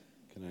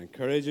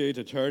encourage you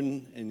to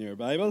turn in your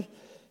Bible,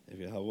 if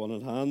you have one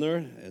at hand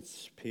there,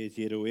 it's page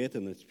 808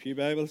 in its Pew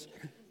Bibles,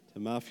 to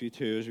Matthew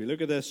 2, as we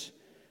look at this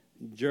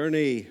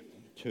journey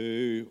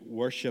to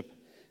worship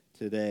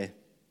today.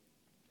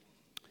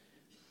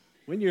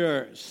 When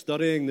you're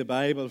studying the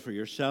Bible for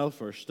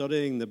yourself or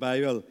studying the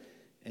Bible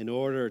in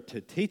order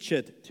to teach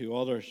it to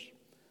others,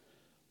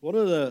 one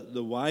of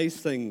the wise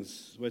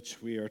things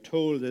which we are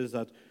told is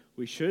that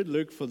we should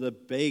look for the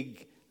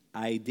big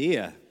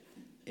idea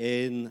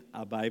in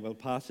a Bible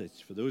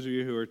passage. For those of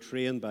you who are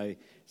trained by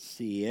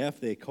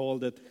CEF, they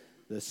called it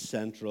the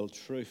central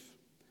truth.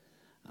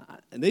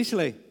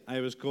 Initially, I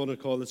was going to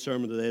call the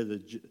sermon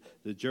today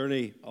the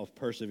journey of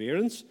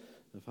perseverance,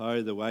 of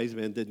how the wise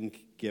men didn't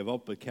give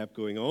up but kept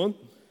going on.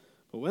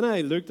 But when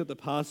I looked at the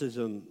passage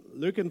and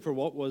looking for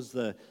what was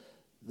the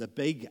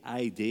big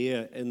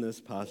idea in this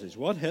passage,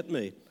 what hit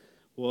me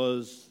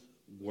was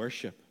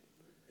worship,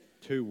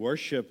 to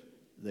worship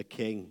the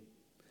King.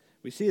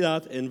 We see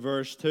that in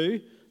verse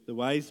 2. The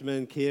wise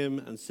men came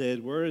and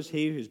said, "Where is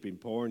he who's been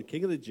born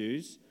King of the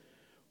Jews?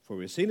 For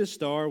we have seen a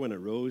star when it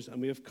rose,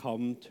 and we have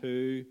come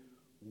to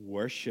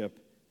worship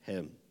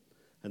him."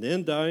 And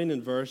then down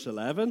in verse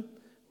 11,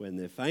 when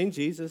they find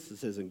Jesus, it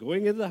says, "And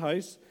going into the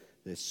house,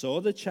 they saw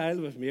the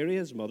child with Mary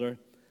his mother,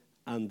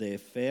 and they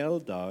fell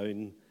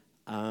down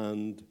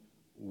and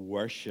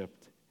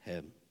worshipped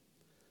him."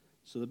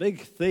 So the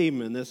big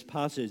theme in this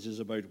passage is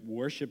about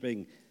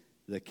worshiping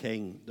the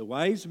King. The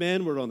wise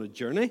men were on a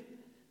journey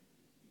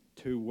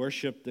to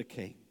worship the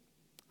King.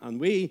 And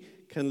we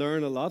can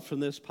learn a lot from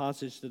this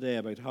passage today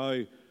about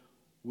how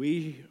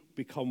we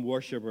become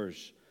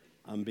worshipers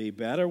and be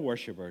better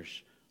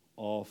worshipers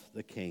of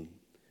the King.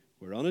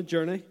 We're on a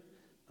journey,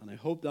 and I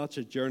hope that's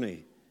a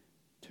journey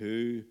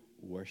to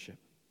worship.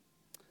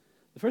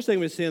 The first thing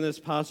we see in this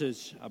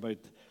passage about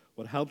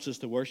what helps us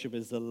to worship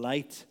is the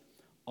light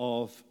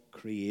of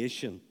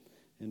creation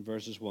in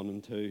verses 1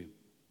 and 2.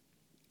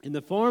 In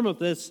the form of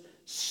this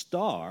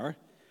star,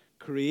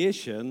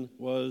 creation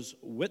was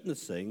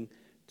witnessing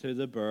to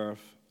the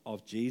birth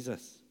of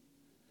Jesus.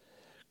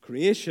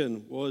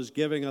 Creation was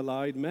giving a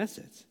loud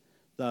message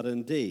that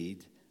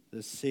indeed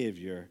the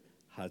Savior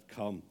had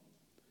come.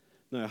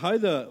 Now, how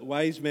the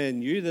wise men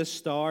knew this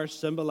star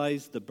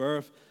symbolized the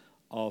birth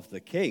of the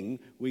King,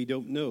 we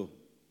don't know.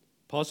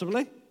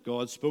 Possibly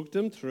God spoke to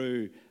them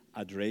through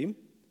a dream,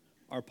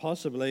 or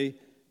possibly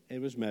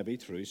it was maybe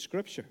through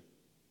Scripture.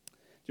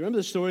 Do you remember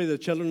the story of the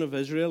children of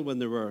Israel when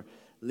they were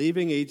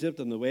leaving Egypt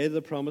on the way to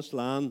the Promised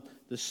Land,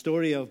 the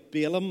story of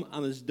Balaam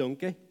and his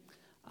donkey?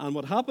 And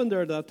what happened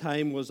there at that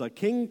time was a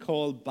king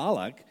called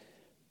Balak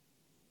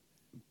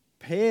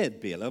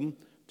paid Balaam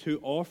to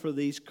offer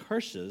these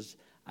curses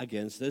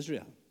against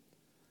Israel.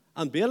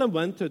 And Balaam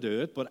went to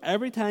do it, but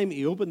every time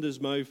he opened his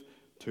mouth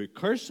to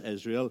curse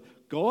Israel,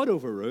 God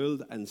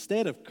overruled.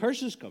 Instead of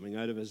curses coming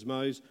out of his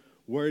mouth,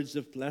 words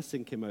of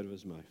blessing came out of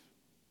his mouth.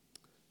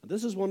 And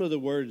this is one of the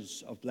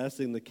words of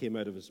blessing that came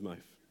out of his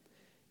mouth.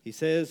 He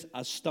says,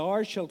 "A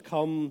star shall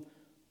come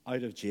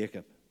out of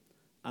Jacob,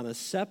 and a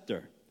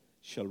scepter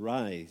shall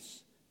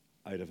rise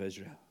out of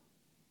Israel."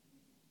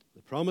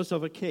 The promise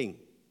of a king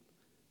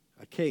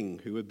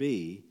who would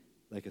be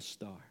like a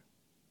star.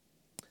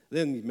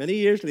 Then many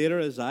years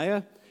later,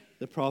 Isaiah,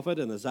 the prophet,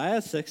 in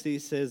Isaiah 60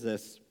 says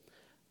this,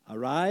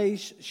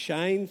 "Arise,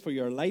 shine, for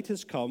your light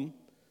has come,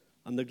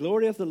 and the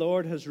glory of the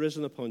Lord has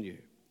risen upon you.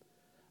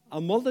 A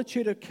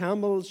multitude of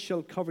camels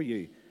shall cover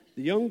you,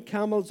 the young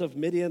camels of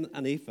Midian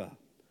and Ephah.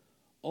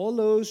 All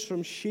those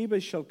from Sheba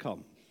shall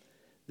come.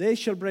 They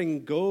shall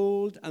bring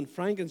gold and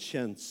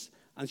frankincense,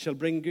 and shall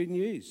bring good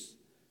news,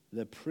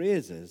 the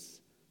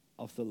praises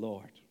of the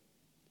Lord."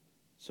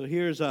 So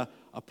here's a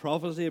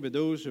prophecy about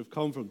those who've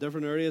come from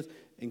different areas,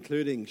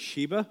 including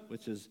Sheba,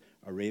 which is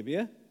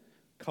Arabia,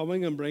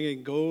 coming and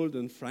bringing gold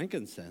and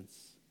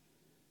frankincense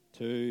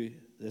to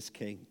this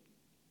king.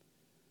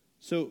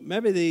 So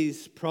maybe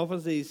these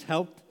prophecies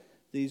helped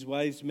these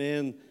wise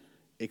men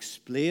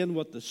explain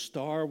what the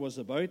star was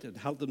about. It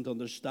helped them to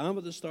understand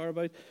what the star was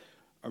about.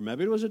 Or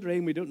maybe it was a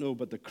dream, we don't know.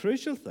 But the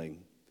crucial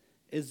thing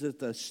is that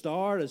the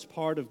star, as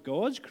part of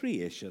God's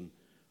creation,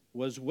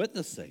 was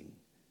witnessing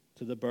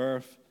to the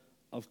birth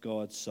of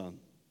God's Son.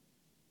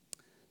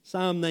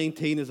 Psalm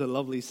 19 is a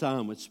lovely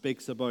psalm which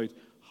speaks about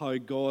how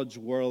God's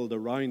world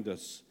around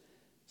us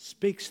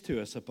speaks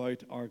to us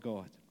about our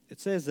God.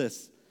 It says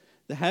this,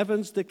 "The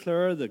heavens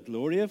declare the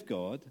glory of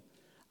God,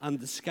 and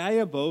the sky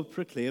above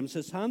proclaims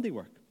his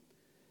handiwork.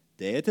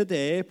 Day to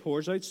day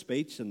pours out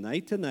speech, and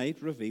night to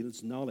night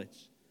reveals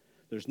knowledge.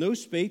 There's no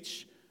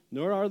speech,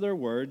 nor are there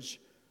words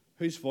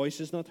whose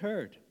voice is not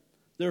heard.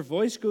 Their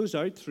voice goes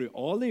out through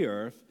all the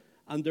earth,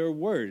 and their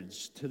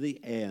words to the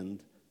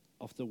end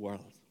of the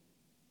world."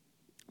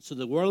 So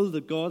the world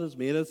that God has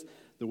made us,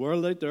 the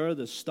world out there,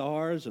 the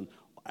stars, and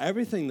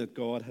everything that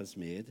God has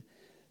made,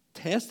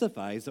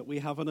 testifies that we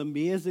have an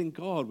amazing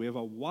God. We have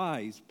a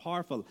wise,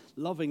 powerful,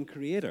 loving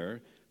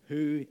Creator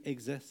who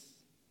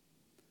exists.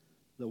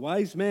 The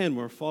wise men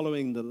were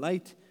following the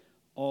light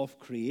of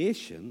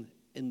creation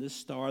in the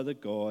star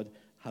that God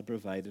had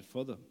provided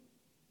for them.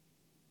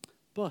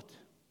 But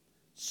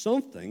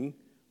something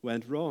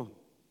went wrong.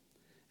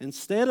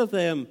 Instead of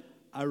them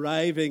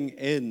arriving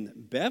in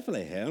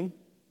Bethlehem,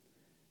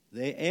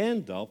 they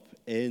end up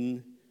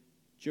in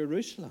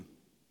Jerusalem.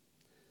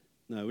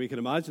 Now, we can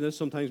imagine this.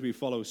 Sometimes we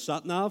follow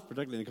sat-nav,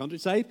 particularly in the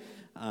countryside,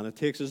 and it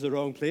takes us the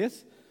wrong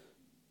place.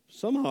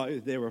 Somehow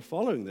they were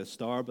following this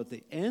star, but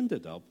they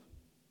ended up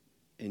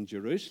in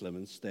Jerusalem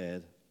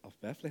instead of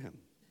Bethlehem.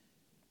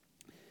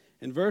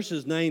 In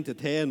verses 9 to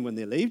 10, when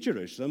they leave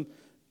Jerusalem,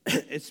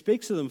 it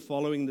speaks of them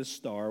following the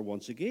star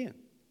once again.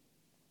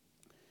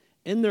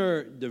 In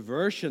their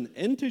diversion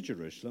into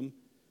Jerusalem,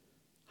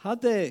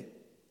 had they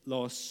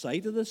lost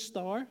sight of the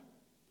star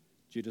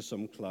due to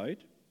some cloud?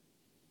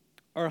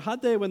 Or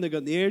had they, when they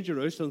got near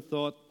Jerusalem,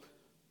 thought,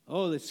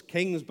 oh, this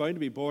king is bound to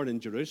be born in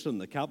Jerusalem,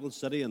 the capital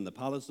city, and the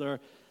palace there?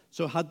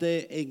 So had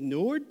they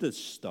ignored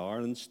this star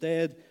and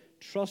instead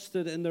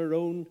trusted in their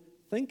own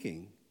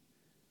thinking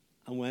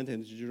and went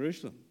into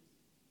Jerusalem?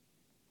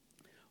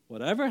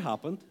 Whatever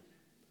happened,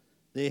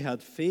 they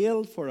had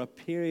failed for a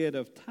period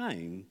of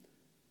time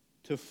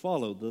to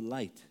follow the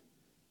light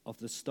of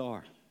the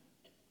star.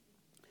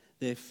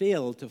 They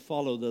failed to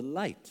follow the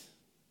light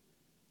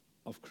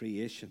of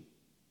creation.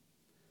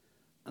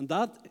 And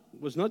that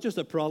was not just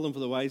a problem for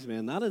the wise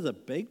men, that is a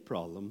big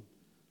problem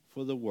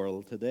for the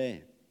world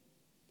today.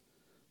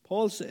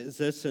 Paul says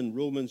this in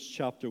Romans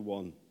chapter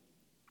 1.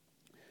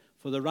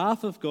 For the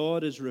wrath of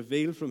God is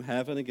revealed from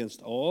heaven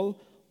against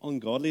all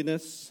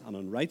ungodliness and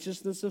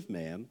unrighteousness of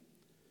men,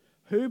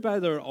 who by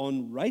their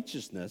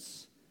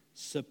unrighteousness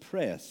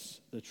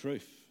suppress the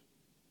truth.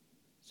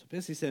 So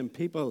basically saying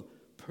people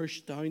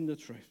push down the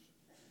truth.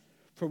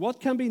 For what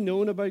can be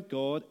known about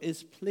God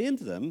is plain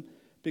to them,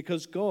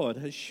 because God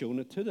has shown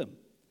it to them.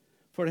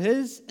 For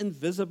his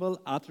invisible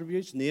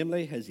attributes,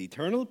 namely his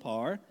eternal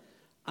power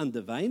and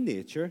divine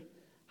nature,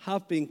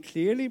 have been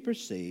clearly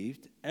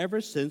perceived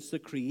ever since the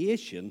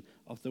creation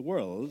of the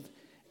world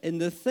in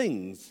the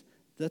things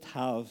that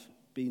have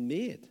been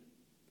made.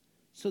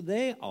 So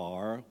they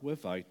are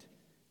without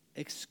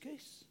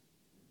excuse.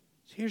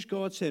 So here's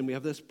God saying we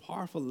have this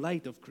powerful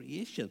light of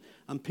creation,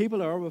 and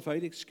people are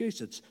without excuse.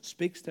 It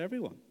speaks to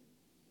everyone.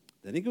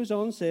 Then he goes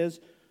on and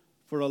says,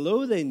 for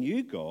although they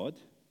knew God,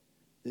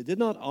 they did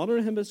not honor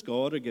him as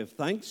God or give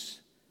thanks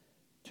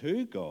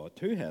to God,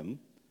 to him,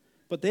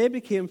 but they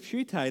became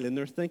futile in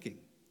their thinking,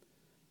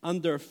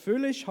 and their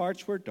foolish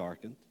hearts were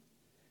darkened.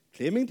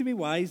 Claiming to be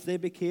wise, they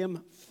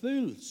became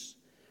fools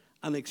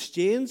and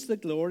exchanged the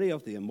glory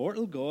of the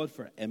immortal God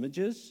for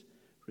images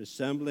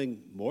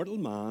resembling mortal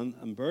man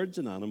and birds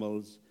and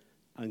animals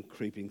and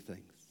creeping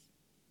things.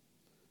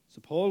 So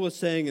Paul was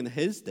saying in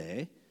his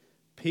day,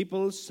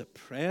 people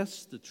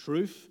suppressed the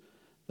truth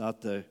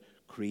that the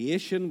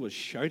creation was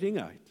shouting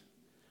out.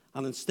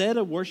 And instead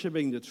of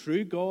worshiping the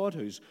true God,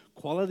 whose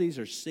qualities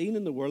are seen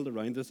in the world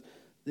around us,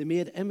 they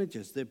made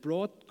images. They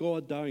brought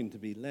God down to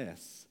be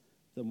less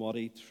than what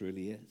he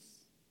truly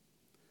is.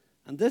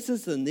 And this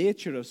is the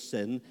nature of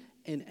sin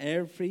in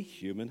every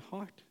human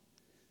heart,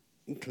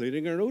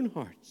 including our own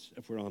hearts,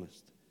 if we're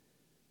honest.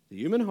 The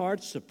human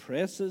heart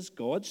suppresses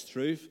God's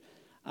truth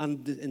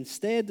and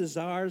instead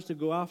desires to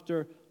go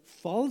after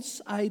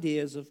false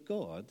ideas of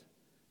God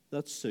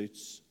that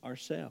suits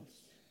ourselves.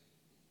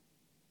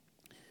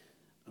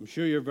 I'm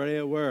sure you're very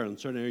aware, and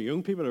certainly our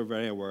young people are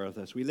very aware of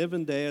this. We live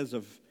in days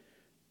of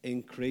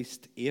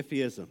increased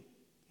atheism.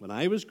 When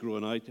I was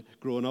growing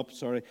up,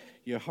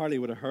 you hardly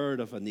would have heard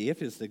of an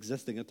atheist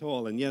existing at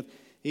all, and yet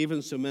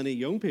even so many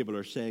young people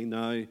are saying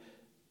now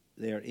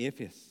they are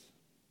atheists.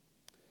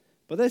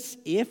 But this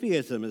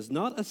atheism is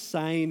not a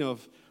sign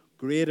of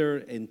greater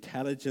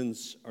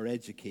intelligence or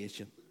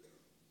education.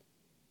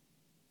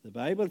 The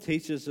Bible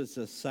teaches it's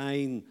a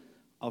sign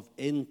of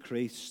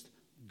increased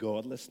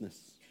godlessness.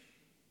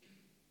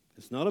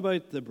 It's not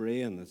about the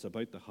brain, it's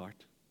about the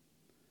heart.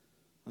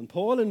 And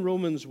Paul in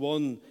Romans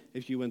 1,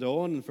 if you went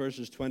on in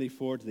verses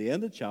 24 to the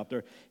end of the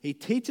chapter, he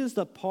teaches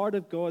that part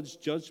of God's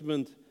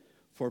judgment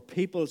for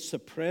people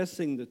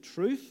suppressing the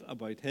truth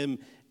about him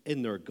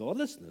in their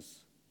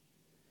godlessness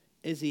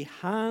is he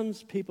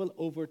hands people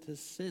over to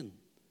sin.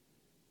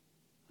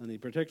 And he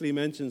particularly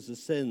mentions the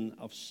sin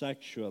of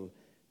sexual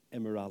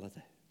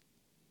immorality.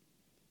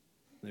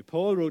 Now,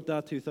 Paul wrote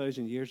that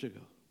 2,000 years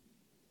ago.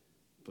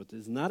 But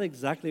it's not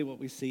exactly what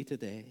we see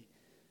today.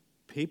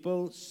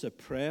 People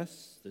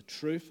suppress the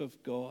truth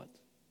of God.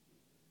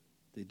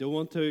 They don't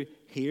want to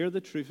hear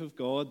the truth of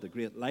God, the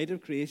great light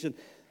of creation.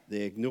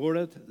 They ignore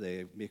it.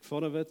 They make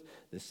fun of it.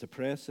 They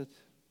suppress it.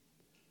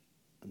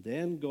 And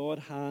then God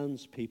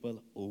hands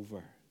people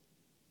over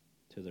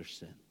to their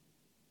sin.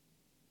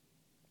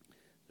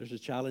 There's a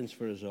challenge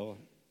for us all.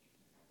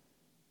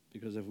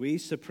 Because if we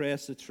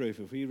suppress the truth,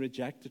 if we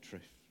reject the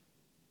truth,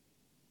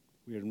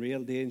 we're in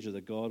real danger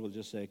that God will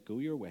just say, go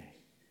your way,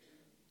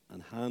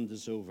 and hand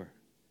us over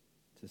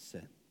to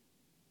sin.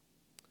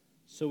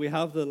 So we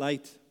have the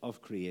light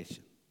of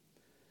creation.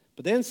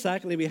 But then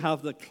secondly, we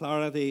have the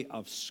clarity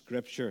of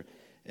Scripture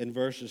in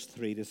verses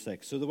 3 to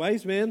 6. So the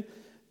wise men,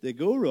 they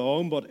go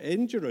wrong, but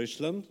in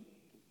Jerusalem,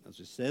 as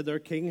we said, their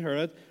King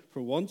Herod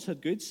for once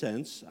had good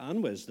sense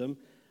and wisdom,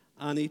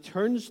 and he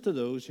turns to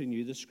those who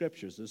knew the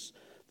scriptures,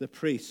 the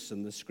priests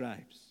and the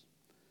scribes.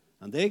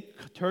 And they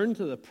turn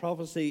to the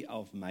prophecy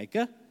of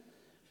Micah,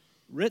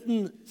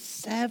 written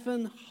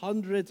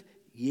 700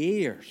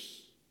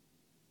 years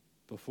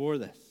before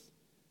this.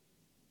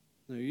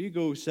 Now, you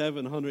go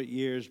 700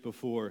 years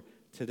before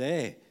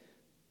today,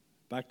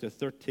 back to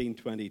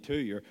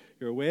 1322.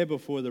 You're way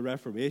before the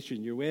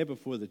Reformation. You're way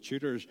before the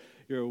Tudors.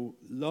 You're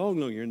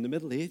you're in the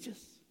Middle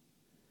Ages.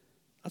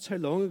 That's how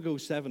long ago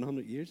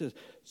 700 years is.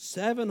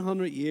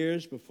 700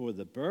 years before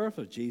the birth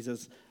of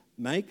Jesus,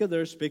 Micah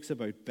there speaks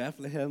about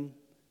Bethlehem,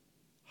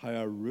 how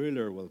a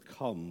ruler will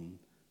come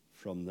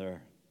from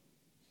there.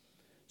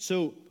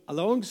 So,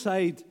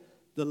 alongside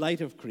the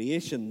light of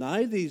creation,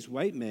 now these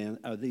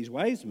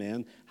wise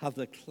men have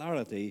the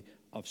clarity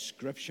of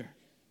Scripture.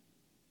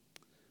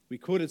 We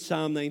quoted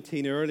Psalm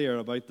 19 earlier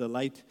about the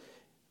light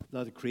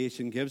that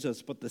creation gives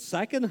us, but the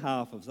second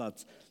half of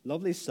that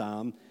lovely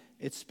psalm,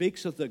 it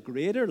speaks of the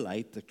greater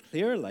light, the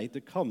clear light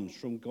that comes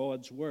from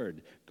God's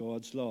word,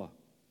 God's law.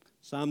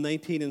 Psalm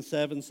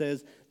 19:7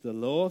 says, "The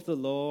law of the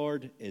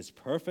Lord is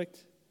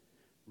perfect,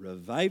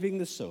 reviving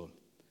the soul.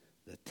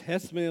 The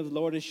testimony of the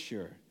Lord is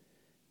sure,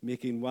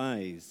 making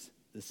wise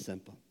the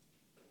simple."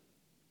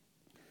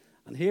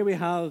 And here we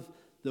have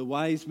the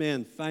wise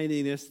men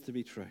finding this to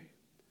be true.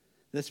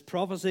 This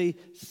prophecy,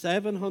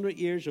 700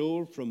 years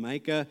old from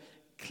Micah,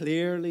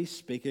 clearly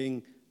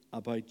speaking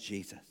about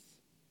Jesus.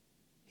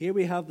 Here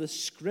we have the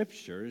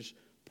scriptures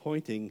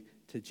pointing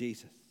to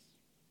Jesus.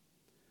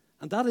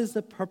 And that is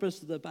the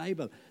purpose of the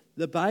Bible.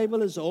 The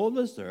Bible is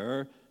always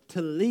there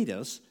to lead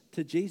us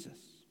to Jesus.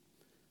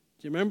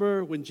 Do you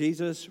remember when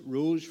Jesus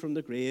rose from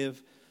the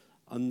grave?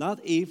 On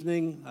that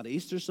evening, that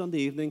Easter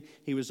Sunday evening,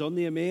 he was on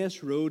the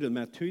Emmaus Road and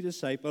met two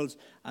disciples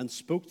and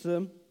spoke to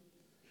them.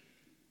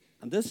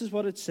 And this is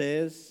what it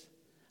says.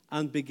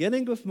 "And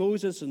beginning with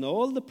Moses and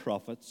all the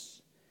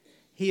prophets,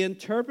 he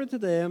interpreted to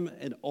them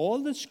in all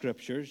the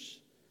scriptures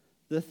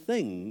the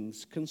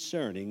things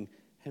concerning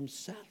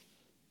himself."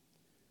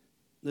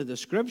 Now, the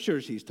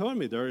scriptures he's telling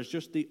me there is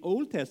just the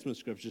Old Testament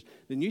scriptures.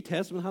 The New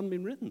Testament hadn't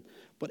been written.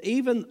 But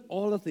even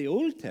all of the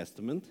Old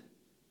Testament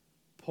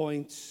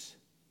points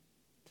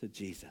to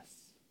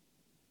Jesus.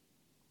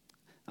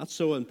 That's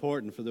so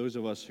important for those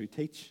of us who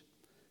teach.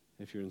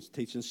 If you're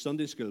teaching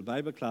Sunday school,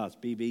 Bible class,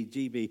 BB,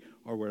 GB,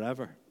 or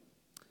wherever.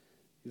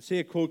 You'll see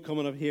a quote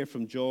coming up here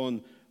from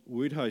John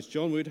Woodhouse.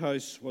 John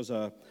Woodhouse was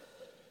a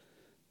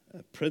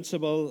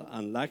principal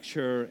and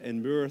lecturer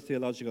in Moore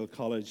Theological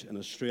College in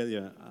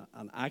Australia,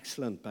 an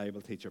excellent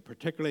Bible teacher,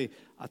 particularly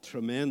a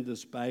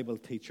tremendous Bible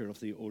teacher of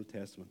the Old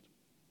Testament.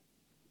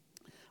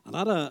 And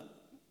at a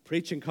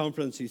preaching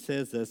conference, he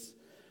says this: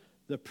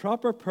 "The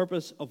proper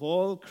purpose of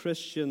all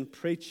Christian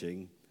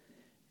preaching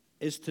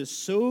is to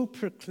so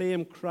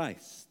proclaim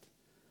Christ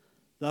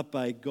that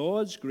by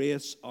God's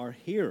grace our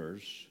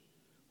hearers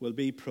will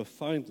be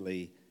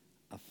profoundly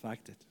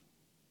affected."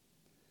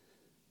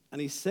 And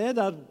he said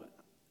that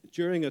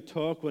during a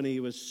talk when he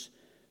was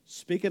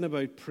speaking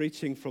about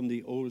preaching from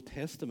the Old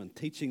Testament,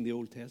 teaching the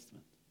Old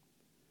Testament.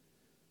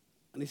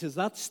 And he says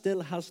that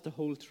still has to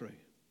hold true.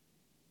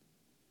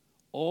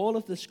 All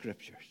of the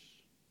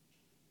scriptures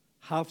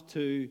have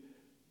to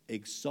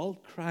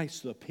exalt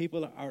Christ so that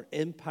people are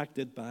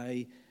impacted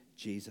by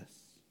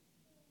Jesus.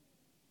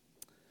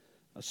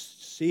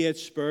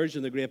 C.H.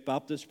 Spurgeon, the great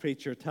Baptist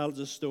preacher, tells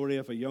a story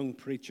of a young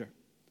preacher.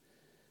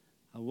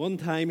 And one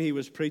time he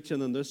was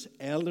preaching, and this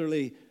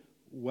elderly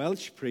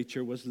Welsh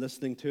preacher was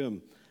listening to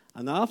him.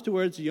 And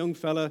afterwards, a young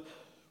fella,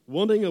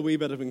 wanting a wee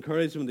bit of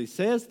encouragement, he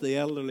says to the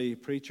elderly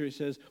preacher, he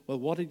says, "Well,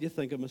 what did you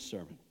think of my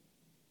sermon?"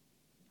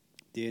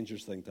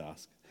 Dangerous thing to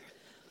ask.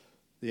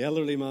 The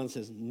elderly man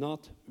says,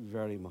 "Not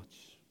very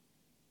much."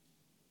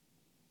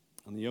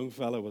 And the young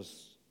fella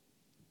was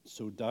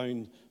so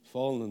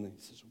fallen, and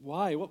he says,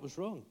 "Why? What was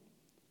wrong?"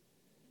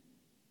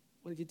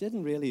 "Well, you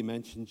didn't really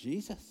mention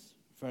Jesus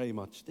very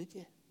much, did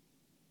you?"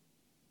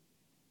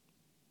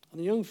 And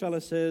the young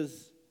fella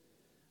says,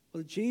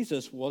 "Well,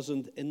 Jesus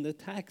wasn't in the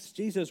text.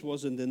 Jesus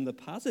wasn't in the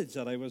passage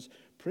that I was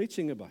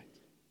preaching about."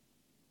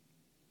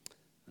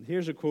 And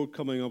here's a quote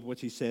coming up, which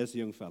he says to the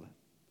young fella: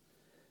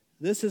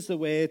 "This is the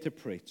way to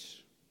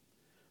preach.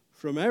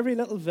 From every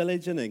little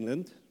village in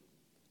England,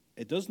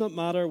 it does not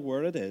matter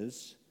where it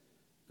is,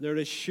 there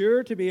is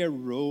sure to be a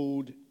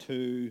road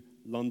to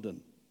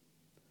London.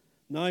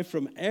 Now,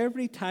 from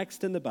every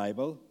text in the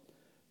Bible,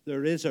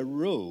 there is a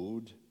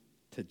road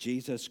to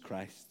Jesus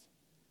Christ.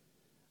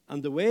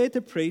 And the way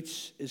to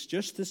preach is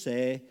just to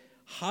say,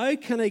 how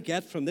can I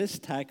get from this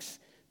text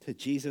to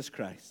Jesus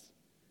Christ?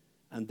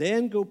 And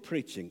then go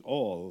preaching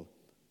all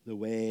the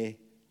way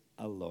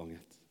along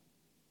it."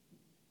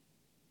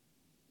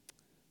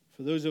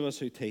 For those of us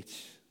who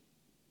teach,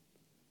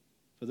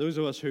 for those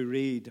of us who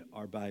read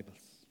our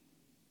Bibles,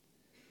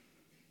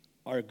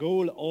 our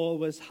goal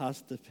always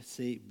has to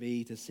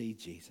be to see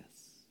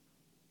Jesus.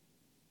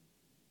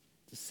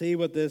 To see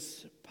what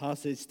this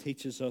passage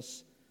teaches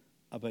us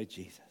about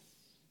Jesus.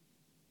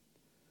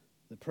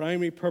 The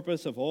primary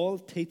purpose of all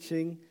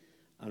teaching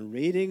and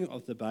reading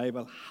of the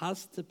Bible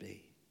has to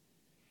be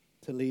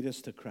to lead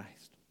us to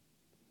Christ.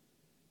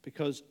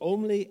 Because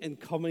only in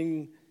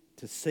coming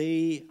to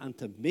see and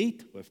to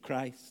meet with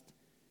Christ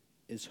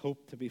is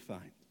hope to be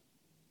found.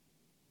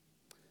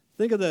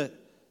 Think of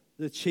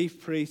the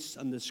chief priests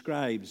and the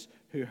scribes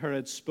who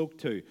Herod spoke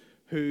to,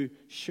 who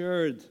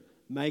shared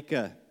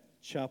Micah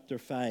chapter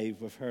 5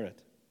 with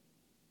Herod.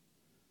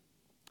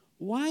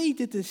 Why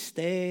did they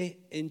stay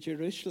in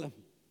Jerusalem?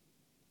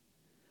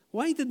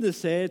 Why didn't they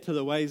say to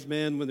the wise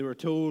men when they were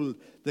told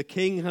the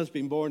king has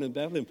been born in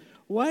Bethlehem,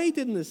 why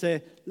didn't they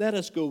say, let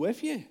us go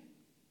with you?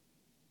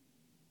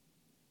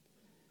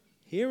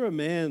 Here are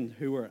men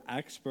who were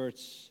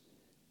experts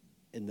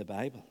in the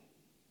Bible,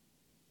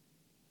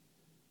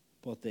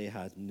 but they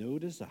had no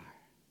desire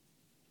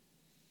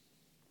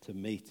to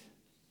meet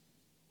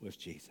with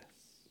Jesus.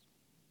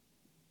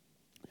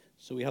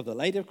 So we have the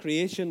light of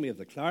creation, we have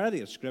the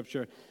clarity of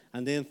Scripture,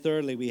 and then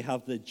thirdly, we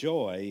have the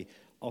joy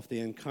of the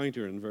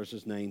encounter in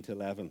verses 9 to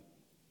 11.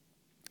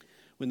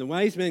 When the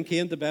wise men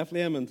came to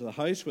Bethlehem and to the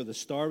house where the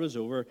star was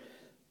over,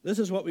 this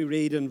is what we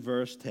read in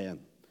verse 10.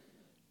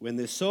 When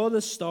they saw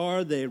the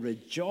star, they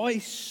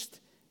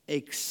rejoiced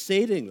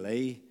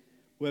exceedingly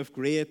with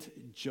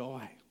great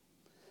joy.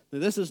 Now,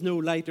 this is no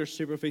light or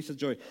superficial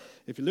joy.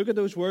 If you look at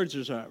those words,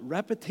 there's a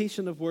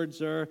repetition of words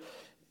there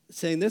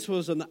saying this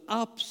was an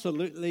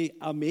absolutely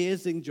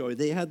amazing joy.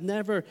 They had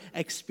never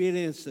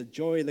experienced a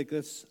joy like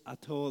this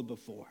at all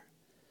before.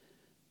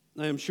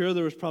 Now, I'm sure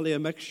there was probably a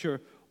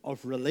mixture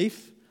of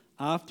relief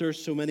after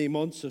so many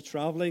months of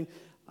traveling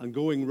and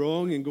going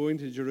wrong and going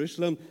to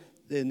Jerusalem.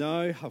 They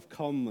now have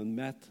come and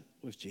met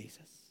with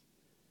Jesus.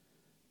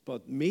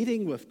 But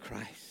meeting with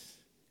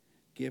Christ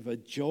gave a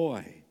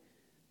joy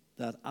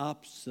that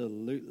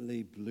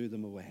absolutely blew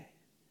them away.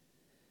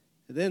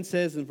 It then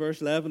says in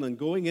verse 11, and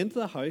going into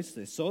the house,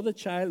 they saw the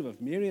child with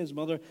Mary his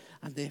mother,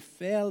 and they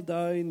fell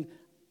down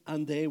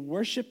and they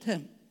worshipped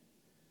him.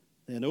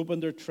 Then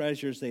opened their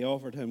treasures, they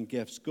offered him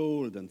gifts,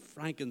 gold and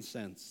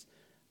frankincense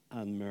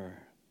and myrrh.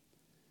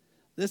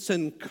 This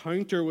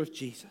encounter with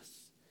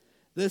Jesus,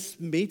 this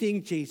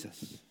meeting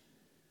Jesus,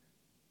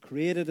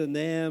 created in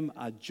them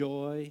a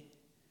joy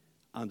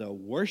and a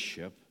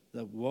worship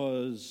that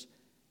was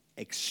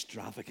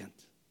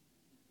extravagant.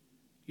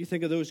 You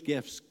think of those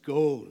gifts,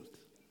 gold,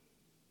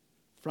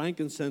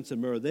 frankincense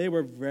and myrrh. They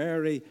were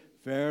very,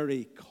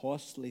 very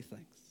costly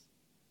things.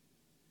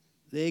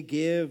 They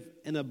gave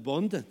in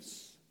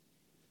abundance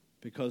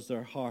because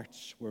their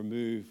hearts were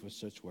moved with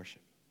such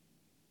worship.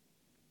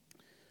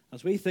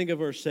 As we think of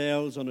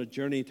ourselves on a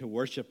journey to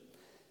worship,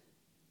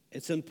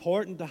 it's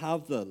important to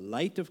have the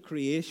light of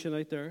creation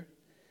out there.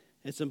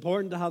 It's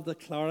important to have the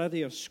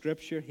clarity of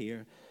Scripture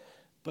here.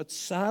 But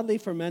sadly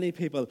for many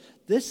people,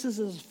 this is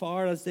as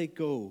far as they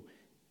go.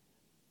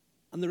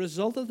 And the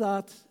result of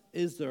that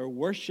is their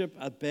worship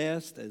at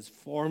best is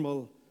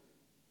formal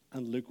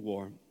and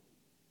lukewarm.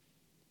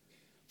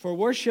 For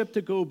worship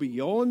to go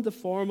beyond the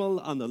formal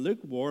and the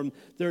lukewarm,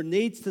 there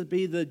needs to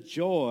be the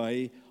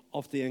joy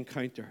of the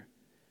encounter.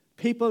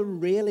 People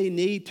really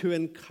need to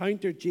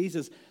encounter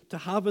Jesus, to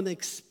have an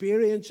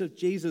experience of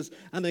Jesus,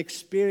 an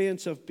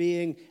experience of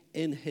being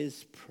in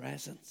his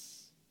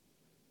presence.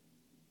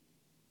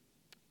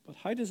 But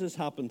how does this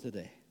happen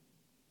today?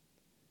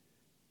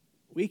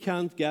 We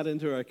can't get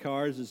into our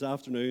cars this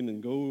afternoon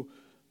and go,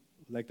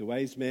 like the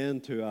wise men,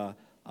 to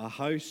a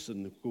house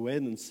and go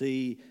in and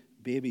see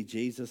baby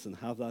Jesus and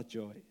have that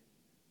joy.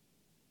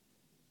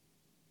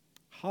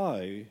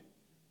 How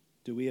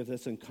do we have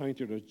this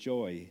encounter of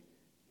joy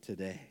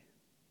today?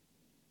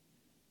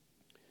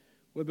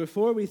 Well,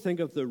 before we think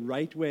of the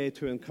right way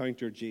to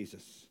encounter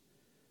Jesus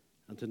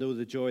and to know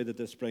the joy that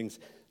this brings,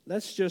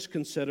 let's just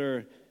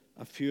consider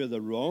a few of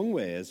the wrong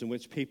ways in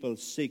which people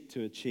seek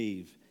to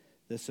achieve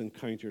this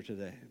encounter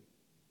today.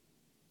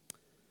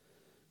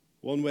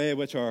 One way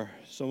which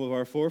some of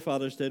our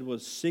forefathers did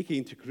was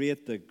seeking to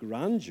create the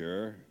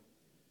grandeur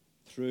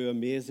through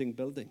amazing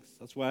buildings.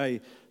 That's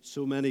why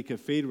so many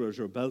cathedrals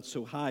were built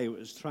so high. It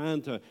was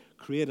trying to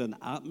create an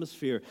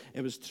atmosphere.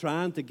 It was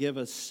trying to give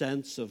a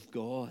sense of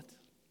God.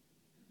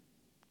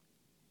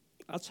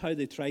 That's how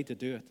they tried to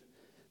do it.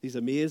 These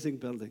amazing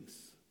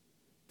buildings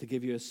to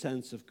give you a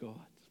sense of God.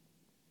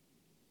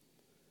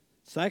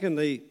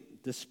 Secondly,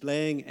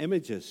 displaying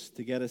images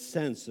to get a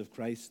sense of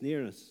Christ's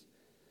nearness.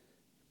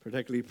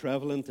 Particularly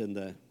prevalent in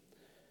the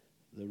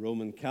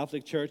Roman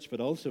Catholic Church,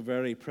 but also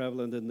very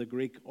prevalent in the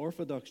Greek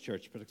Orthodox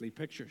Church, particularly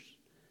pictures.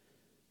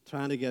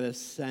 Trying to get a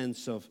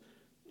sense of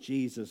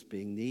Jesus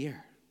being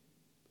near.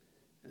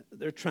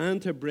 They're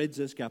trying to bridge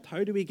this gap.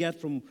 How do we get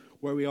from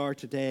where we are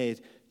today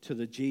to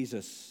the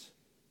Jesus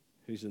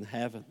who's in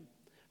heaven?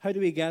 How do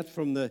we get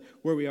from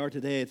where we are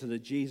today to the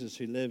Jesus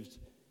who lived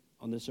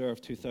on this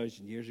earth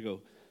 2,000 years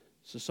ago?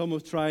 So some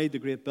have tried the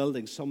great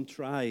buildings, some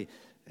try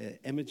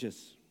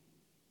images.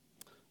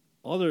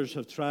 Others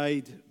have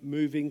tried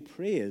moving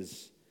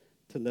praise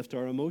to lift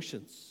our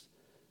emotions.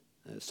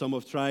 Some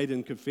have tried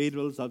in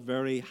cathedrals that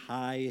very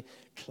high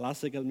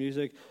classical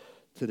music.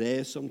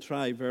 Today, some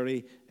try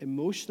very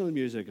emotional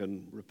music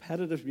and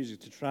repetitive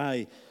music to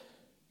try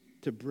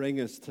to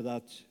bring us to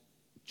that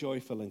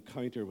joyful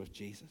encounter with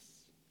Jesus.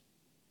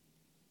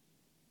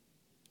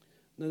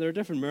 Now, there are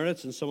different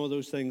merits in some of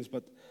those things,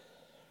 but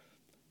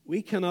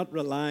we cannot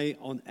rely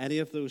on any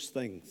of those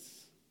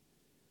things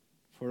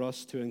for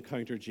us to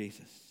encounter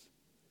Jesus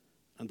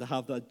and to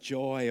have that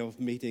joy of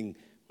meeting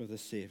with the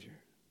Savior.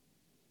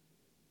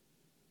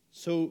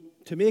 So,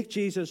 to make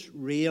Jesus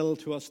real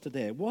to us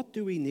today, what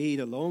do we need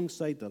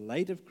alongside the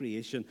light of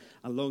creation,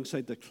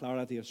 alongside the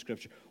clarity of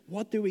Scripture?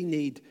 What do we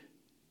need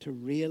to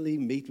really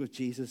meet with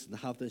Jesus and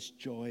have this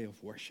joy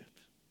of worship?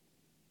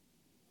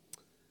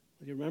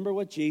 Do you remember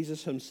what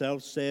Jesus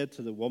himself said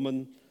to the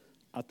woman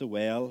at the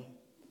well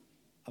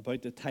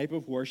about the type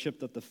of worship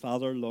that the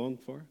Father longed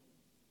for?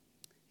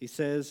 He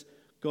says,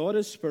 God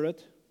is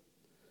spirit,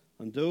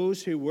 and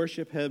those who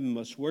worship him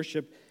must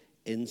worship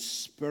in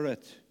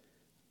spirit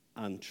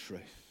and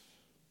truth.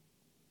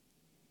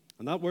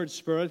 And that word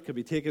spirit could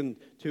be taken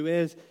two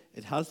ways.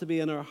 It has to be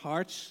in our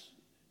hearts,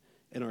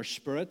 in our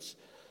spirits,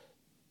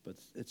 but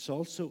it's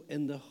also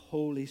in the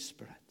Holy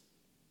Spirit.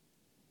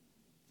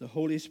 The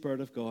Holy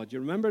Spirit of God. You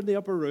remember in the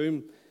upper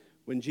room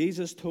when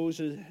Jesus told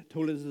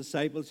his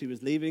disciples he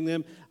was leaving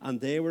them and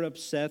they were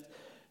upset.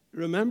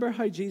 Remember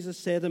how Jesus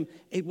said to them,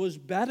 it was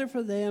better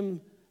for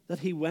them that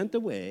he went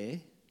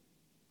away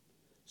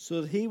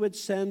so that he would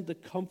send the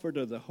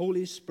Comforter, the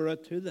Holy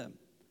Spirit, to them.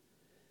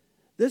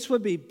 This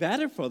would be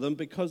better for them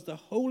because the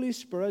Holy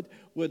Spirit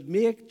would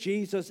make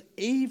Jesus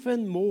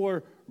even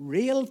more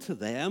real to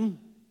them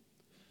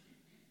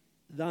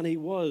than he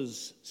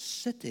was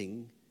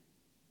sitting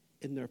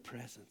in their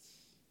presence.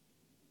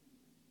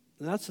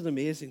 And that's an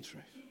amazing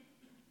truth.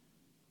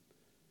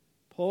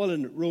 Paul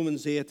in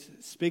Romans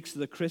 8 speaks of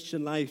the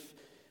Christian life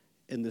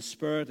in the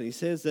Spirit, and he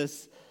says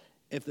this,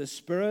 if the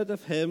Spirit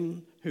of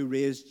him who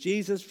raised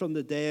Jesus from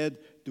the dead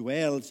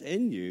dwells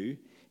in you,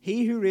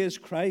 he who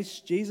raised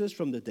Christ Jesus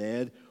from the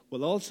dead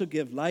will also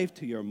give life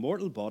to your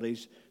mortal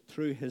bodies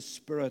through his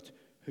Spirit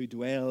who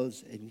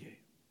dwells in you.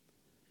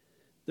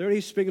 There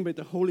he's speaking about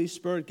the Holy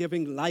Spirit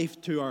giving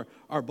life to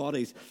our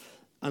bodies.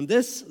 And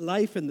this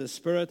life in the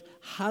Spirit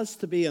has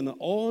to be an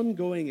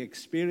ongoing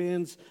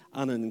experience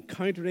and an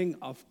encountering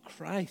of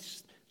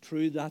Christ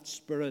through that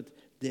Spirit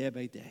day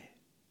by day.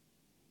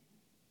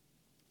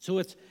 So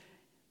it's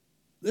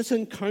this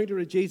encounter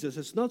of Jesus.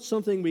 It's not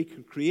something we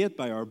can create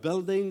by our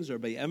buildings or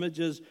by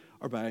images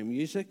or by our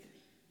music.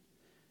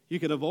 You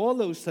can have all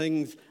those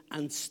things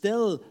and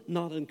still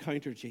not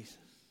encounter Jesus.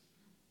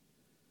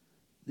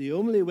 The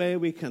only way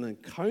we can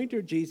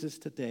encounter Jesus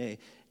today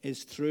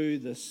is through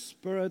the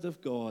Spirit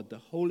of God, the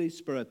Holy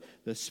Spirit,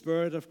 the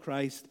Spirit of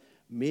Christ,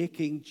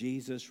 making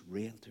Jesus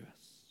real to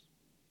us.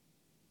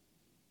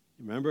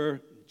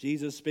 Remember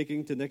Jesus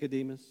speaking to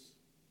Nicodemus?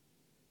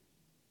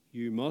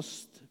 You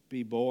must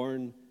be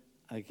born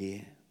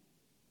again.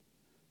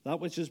 That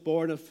which is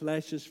born of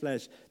flesh is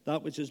flesh.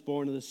 That which is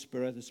born of the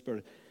Spirit is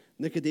spirit.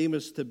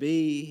 Nicodemus, to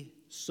be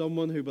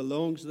someone who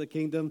belongs to the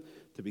kingdom,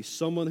 to be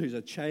someone who's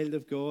a child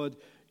of God,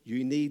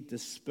 you need the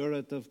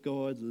Spirit of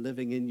God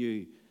living in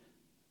you.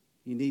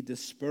 You need the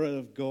Spirit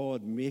of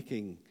God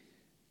making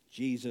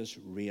Jesus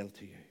real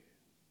to you.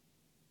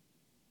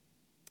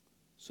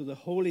 So the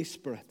Holy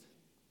Spirit,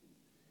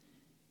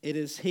 it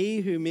is he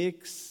who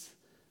makes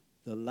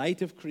the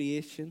light of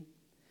creation.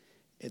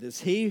 It is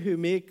he who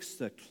makes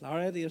the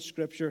clarity of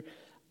Scripture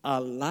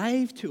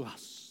alive to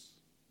us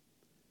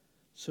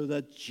so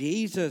that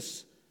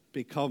Jesus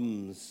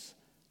becomes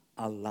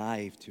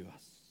alive to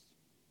us.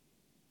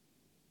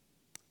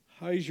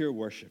 How's your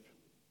worship?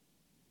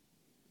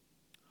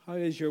 How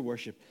is your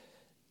worship?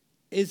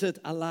 Is it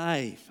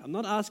alive? I'm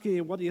not asking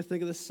you, what do you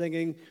think of the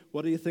singing?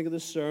 What do you think of the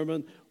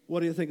sermon?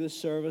 What do you think of the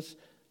service?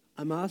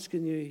 I'm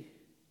asking you,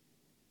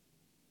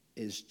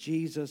 is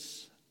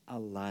Jesus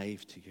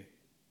alive to you?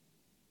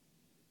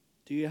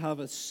 Do you have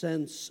a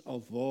sense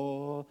of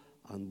awe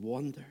and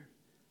wonder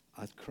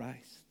at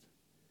Christ?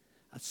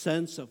 A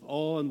sense of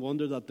awe and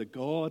wonder that the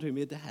God who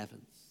made the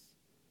heavens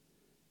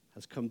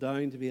has come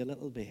down to be a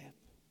little babe,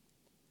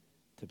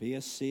 to be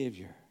a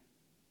Savior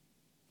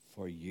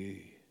for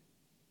you.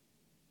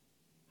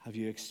 Have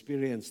you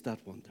experienced that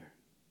wonder?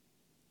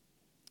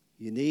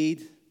 You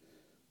need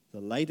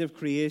the light of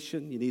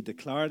creation, you need the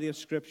clarity of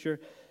Scripture,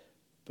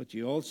 but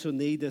you also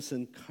need this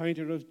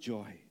encounter of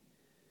joy,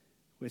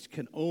 which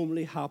can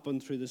only happen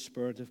through the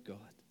Spirit of God.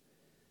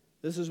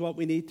 This is what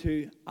we need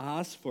to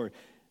ask for.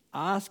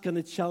 Ask and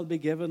it shall be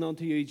given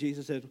unto you,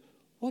 Jesus said.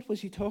 What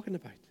was he talking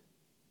about?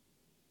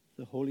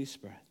 The Holy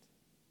Spirit.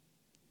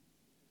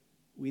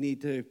 We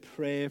need to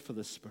pray for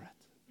the Spirit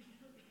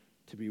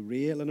to be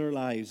real in our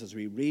lives as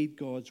we read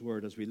God's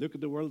Word, as we look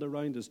at the world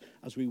around us,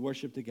 as we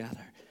worship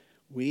together.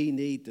 We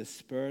need the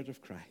Spirit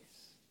of Christ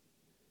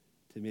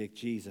to make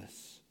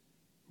Jesus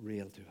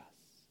real to us.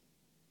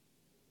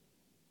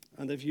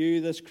 And if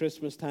you this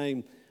Christmas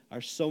time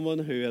are someone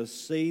who has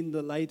seen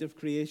the light of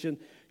creation,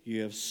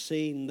 you have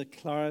seen the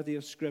clarity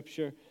of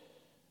Scripture,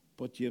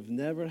 but you've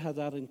never had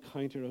that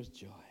encounter of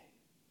joy,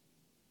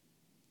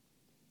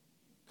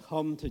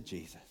 come to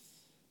Jesus.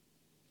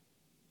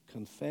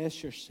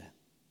 Confess your sin.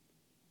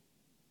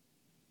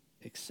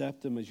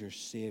 Accept him as your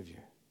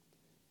Savior.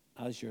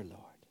 as your Lord.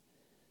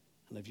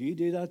 And if you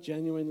do that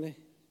genuinely,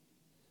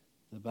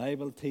 the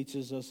Bible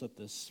teaches us that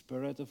the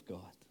Spirit of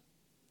God,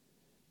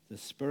 the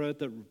Spirit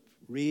that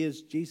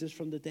raised Jesus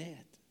from the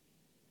dead,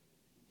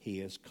 he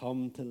has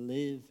come to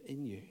live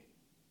in you,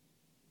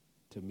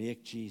 to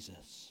make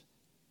Jesus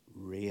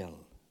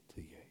real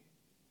to you.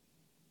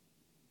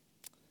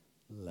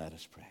 Let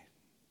us pray.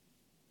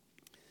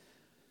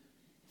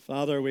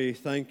 Father, we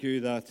thank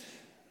you that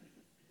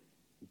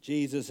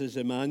Jesus is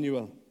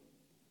Emmanuel,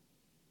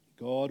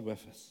 God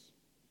with us.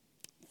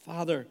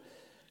 Father,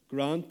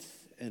 grant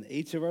in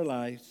each of our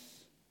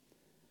lives,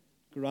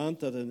 grant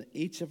that in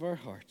each of our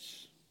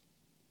hearts,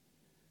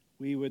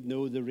 we would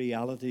know the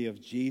reality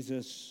of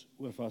Jesus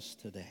with us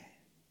today.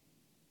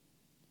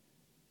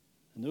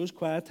 In those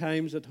quiet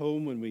times at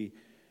home when we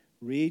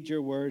read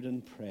your word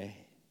and pray,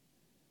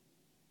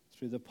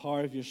 through the power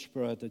of your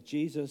Spirit, that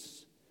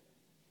Jesus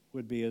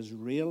would be as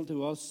real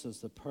to us as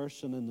the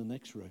person in the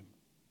next room.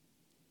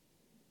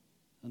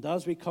 And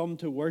as we come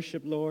to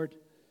worship, Lord,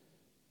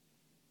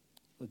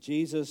 that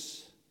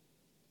Jesus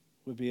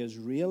would be as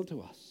real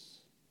to us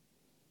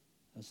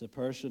as the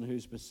person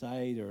who's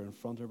beside or in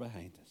front or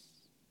behind us.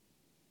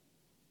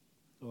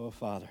 Oh,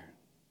 Father,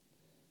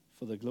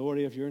 for the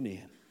glory of your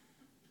name,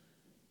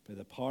 by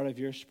the power of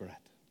your Spirit,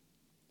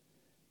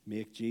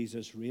 make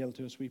Jesus real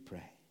to us, we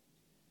pray.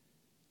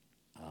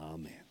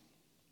 Amen.